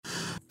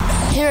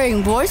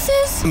Hearing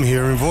voices? I'm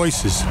hearing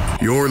voices.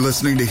 You're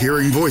listening to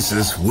Hearing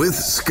Voices with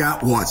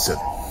Scott Watson.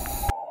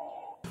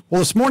 Well,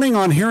 this morning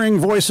on Hearing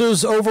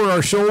Voices, over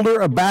our shoulder,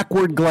 a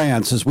backward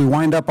glance as we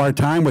wind up our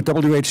time with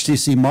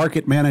WHTC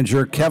Market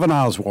Manager Kevin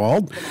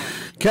Oswald.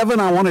 Kevin,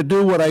 I want to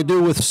do what I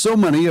do with so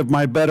many of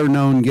my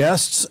better-known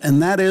guests,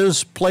 and that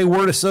is play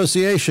word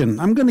association.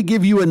 I'm going to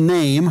give you a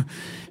name,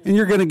 and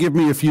you're going to give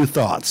me a few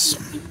thoughts.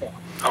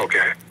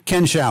 Okay.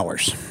 Ken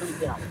Showers.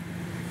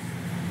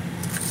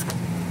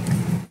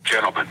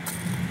 Gentleman.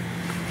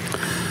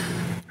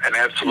 An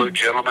absolute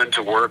gentleman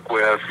to work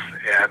with,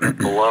 and a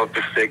beloved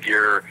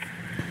figure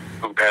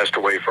who passed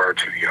away far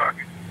too young.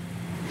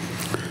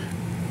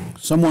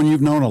 Someone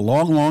you've known a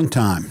long, long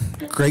time.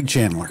 Greg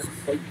Chandler.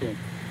 The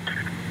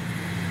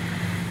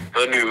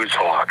news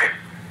hawk.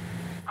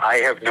 I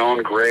have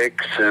known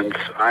Greg since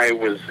I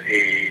was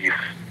a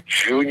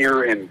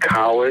junior in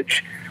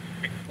college.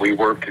 We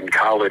worked in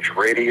college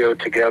radio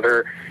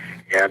together,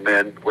 and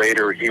then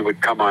later he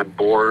would come on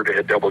board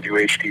at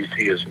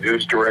WHTC as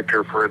news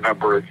director for a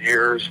number of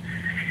years,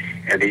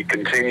 and he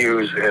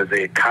continues as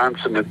a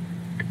consummate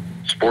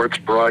sports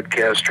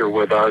broadcaster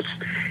with us,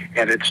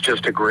 and it's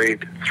just a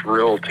great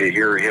thrill to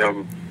hear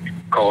him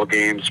call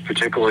games,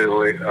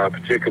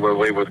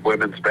 particularly with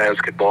women's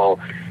basketball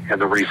and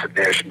the recent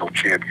national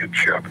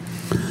championship.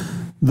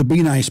 The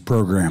Be Nice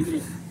program.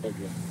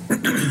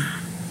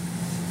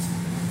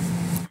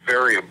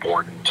 Very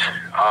important.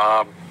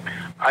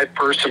 I've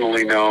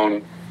personally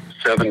known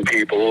 7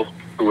 people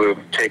who have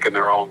taken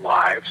their own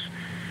lives,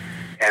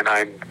 and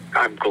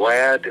I'm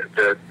glad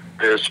that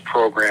this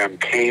program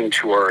came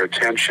to our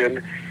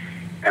attention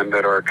and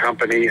that our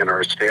company and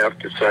our staff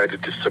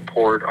decided to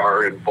support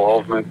our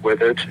involvement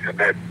with it, and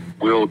that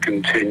will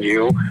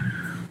continue.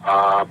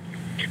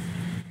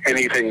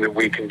 Anything that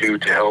we can do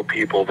to help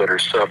people that are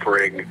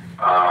suffering,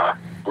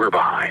 we're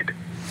behind.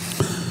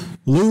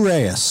 Lou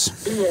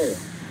Reyes.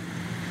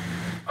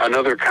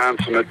 Another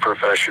consummate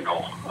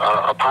professional,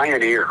 a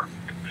pioneer.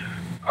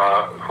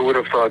 Who would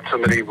have thought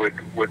somebody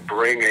would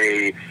bring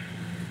a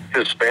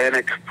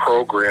Hispanic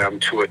program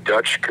to a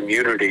Dutch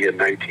community in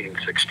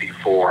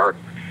 1964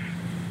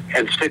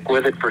 and stick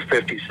with it for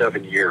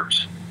 57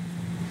 years.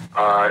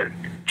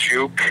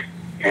 Juke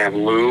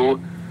and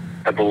Lou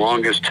had the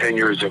longest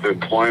tenures of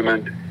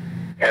employment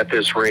at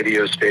this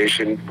radio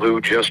station. Lou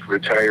just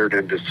retired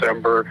in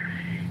December,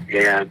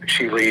 and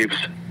she leaves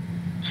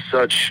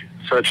such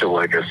a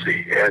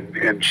legacy,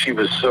 and she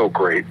was so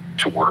great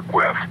to work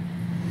with.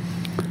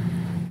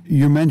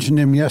 You mentioned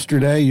him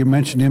yesterday, you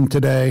mentioned him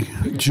today,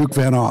 Juke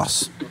Van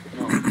Os.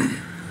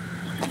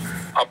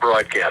 A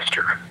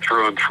broadcaster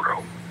through and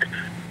through.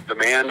 The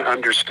man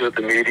understood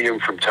the medium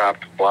from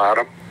top to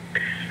bottom.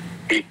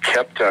 He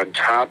kept on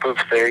top of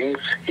things.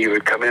 He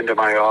would come into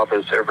my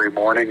office every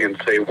morning and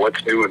say,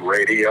 "What's new in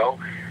radio?"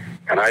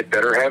 And I'd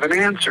better have an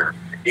answer.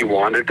 He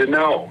wanted to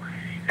know.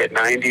 At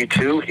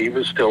 92, he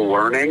was still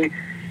learning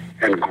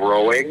and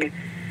growing,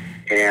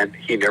 and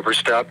he never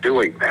stopped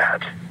doing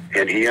that.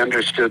 And he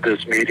understood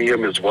this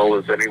medium as well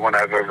as anyone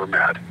I've ever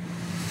met.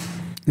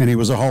 And he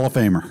was a Hall of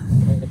Famer.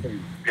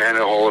 And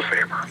a Hall of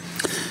Famer.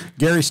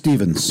 Gary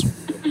Stevens.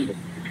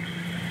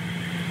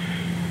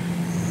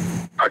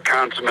 A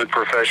consummate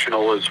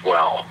professional as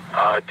well.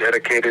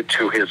 Dedicated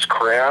to his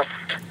craft.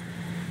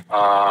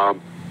 A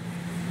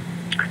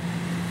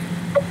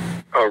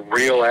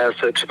real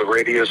asset to the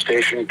radio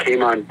station.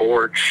 Came on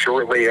board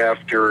shortly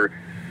after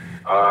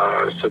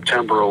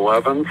September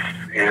 11th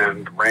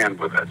and ran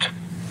with it.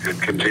 And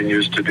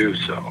continues to do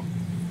so.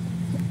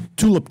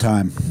 Tulip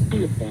Time.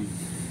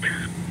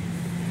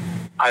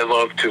 I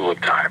love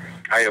Tulip Time.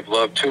 I have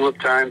loved Tulip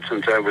Time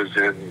since I was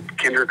in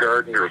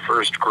kindergarten or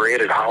first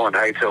grade at Holland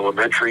Heights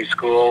Elementary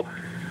School.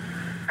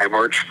 I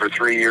marched for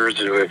 3 years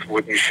with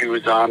wooden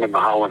shoes on in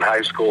the Holland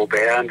High School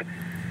band,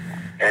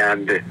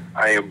 and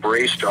I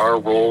embraced our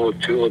role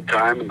of Tulip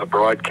Time and the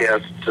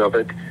broadcasts of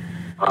it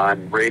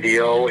on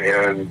radio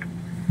and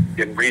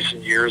in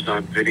recent years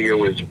on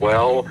video as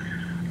well.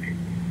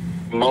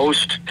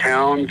 Most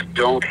towns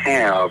don't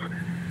have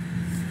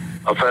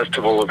a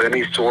festival of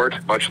any sort,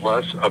 much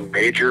less a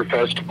major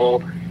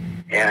festival.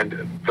 And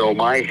though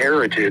my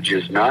heritage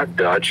is not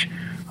Dutch,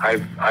 I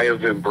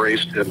have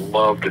embraced and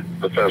loved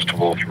the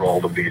festival through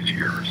all of these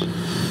years.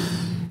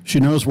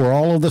 She knows where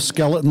all of the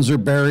skeletons are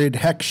buried.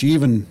 Heck, she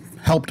even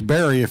helped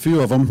bury a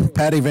few of them.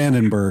 Patty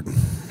Vandenberg.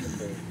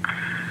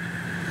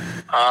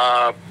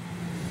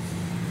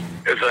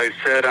 As I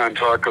said on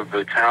Talk of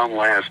the Town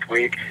last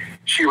week,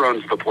 she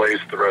runs the place.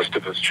 The rest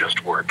of us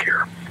just work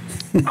here.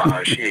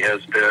 She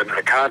has been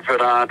a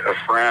confidant, a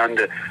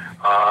friend,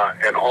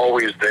 and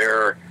always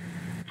there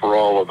for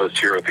all of us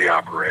here at the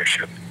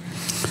operation.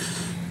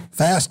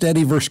 Fast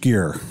Eddie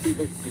Verskier.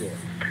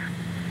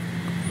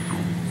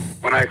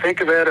 When I think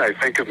of Ed, I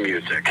think of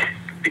music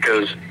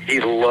because he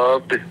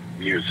loved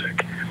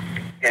music.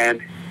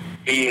 And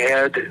he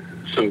had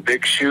some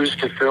big shoes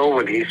to fill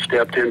when he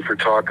stepped in for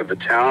Talk of the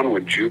Town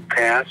when Juke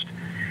passed.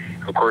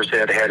 Of course,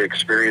 Ed had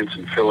experience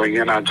in filling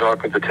in on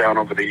Talk of the Town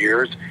over the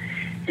years.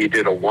 He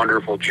did a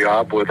wonderful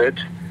job with it.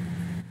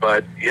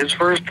 But his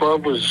first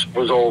love was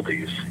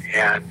oldies,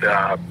 and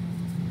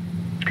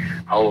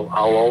I'll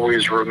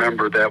always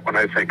remember that when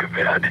I think of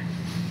Ed.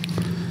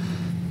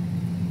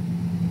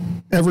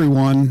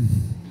 Everyone,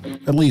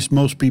 at least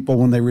most people,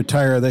 when they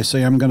retire, they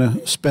say, I'm going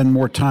to spend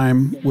more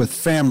time with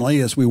family,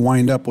 as we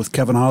wind up with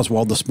Kevin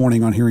Oswald this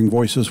morning on Hearing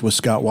Voices with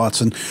Scott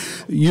Watson.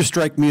 You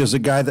strike me as a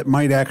guy that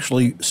might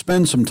actually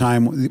spend some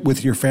time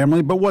with your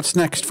family, but what's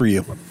next for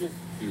you?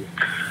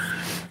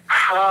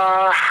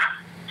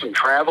 Some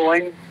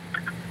traveling,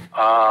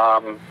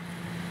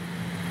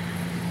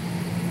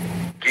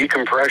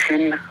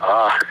 decompression,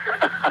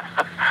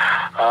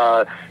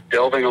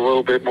 delving a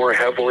little bit more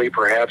heavily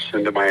perhaps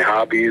into my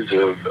hobbies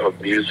of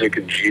music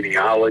and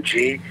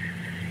genealogy,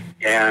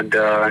 and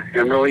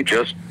really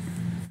just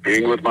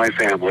being with my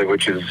family,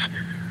 which is,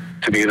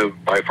 to me,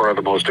 by far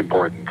the most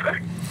important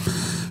thing.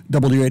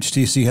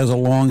 WHTC has a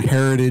long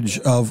heritage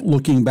of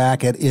looking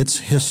back at its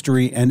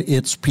history and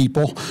its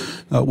people.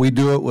 We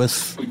do it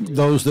with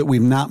those that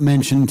we've not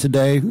mentioned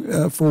today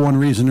for one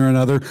reason or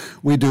another.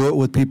 We do it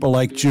with people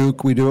like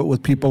Juke. We do it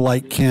with people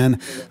like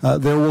Ken.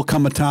 There will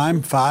come a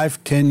time,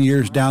 5-10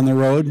 years down the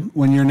road,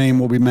 when your name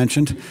will be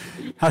mentioned.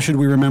 How should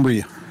we remember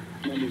you?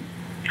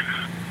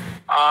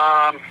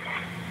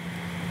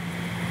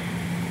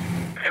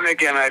 And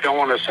again, I don't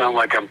want to sound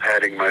like I'm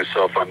patting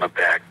myself on the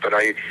back, but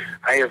I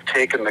have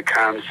taken the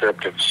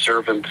concept of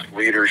servant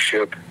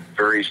leadership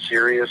very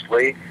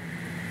seriously.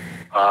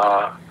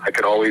 I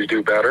could always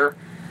do better,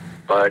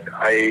 but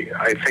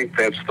I think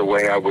that's the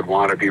way I would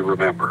want to be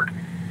remembered.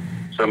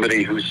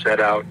 Somebody who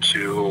set out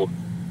to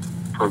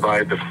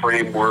provide the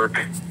framework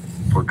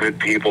for good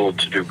people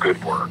to do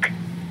good work.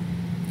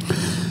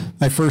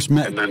 And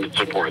then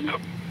support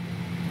them.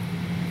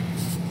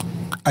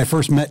 I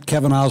first met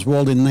Kevin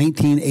Oswald in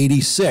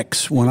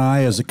 1986 when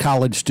I, as a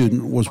college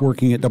student, was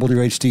working at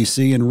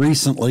WHTC, and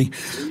recently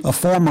a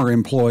former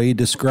employee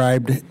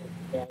described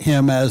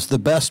him as the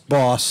best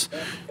boss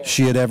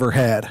she had ever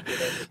had.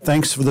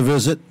 Thanks for the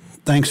visit.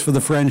 Thanks for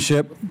the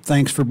friendship.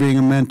 Thanks for being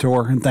a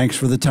mentor. And thanks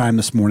for the time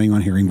this morning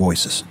on Hearing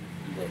Voices.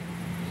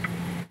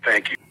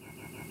 Thank you.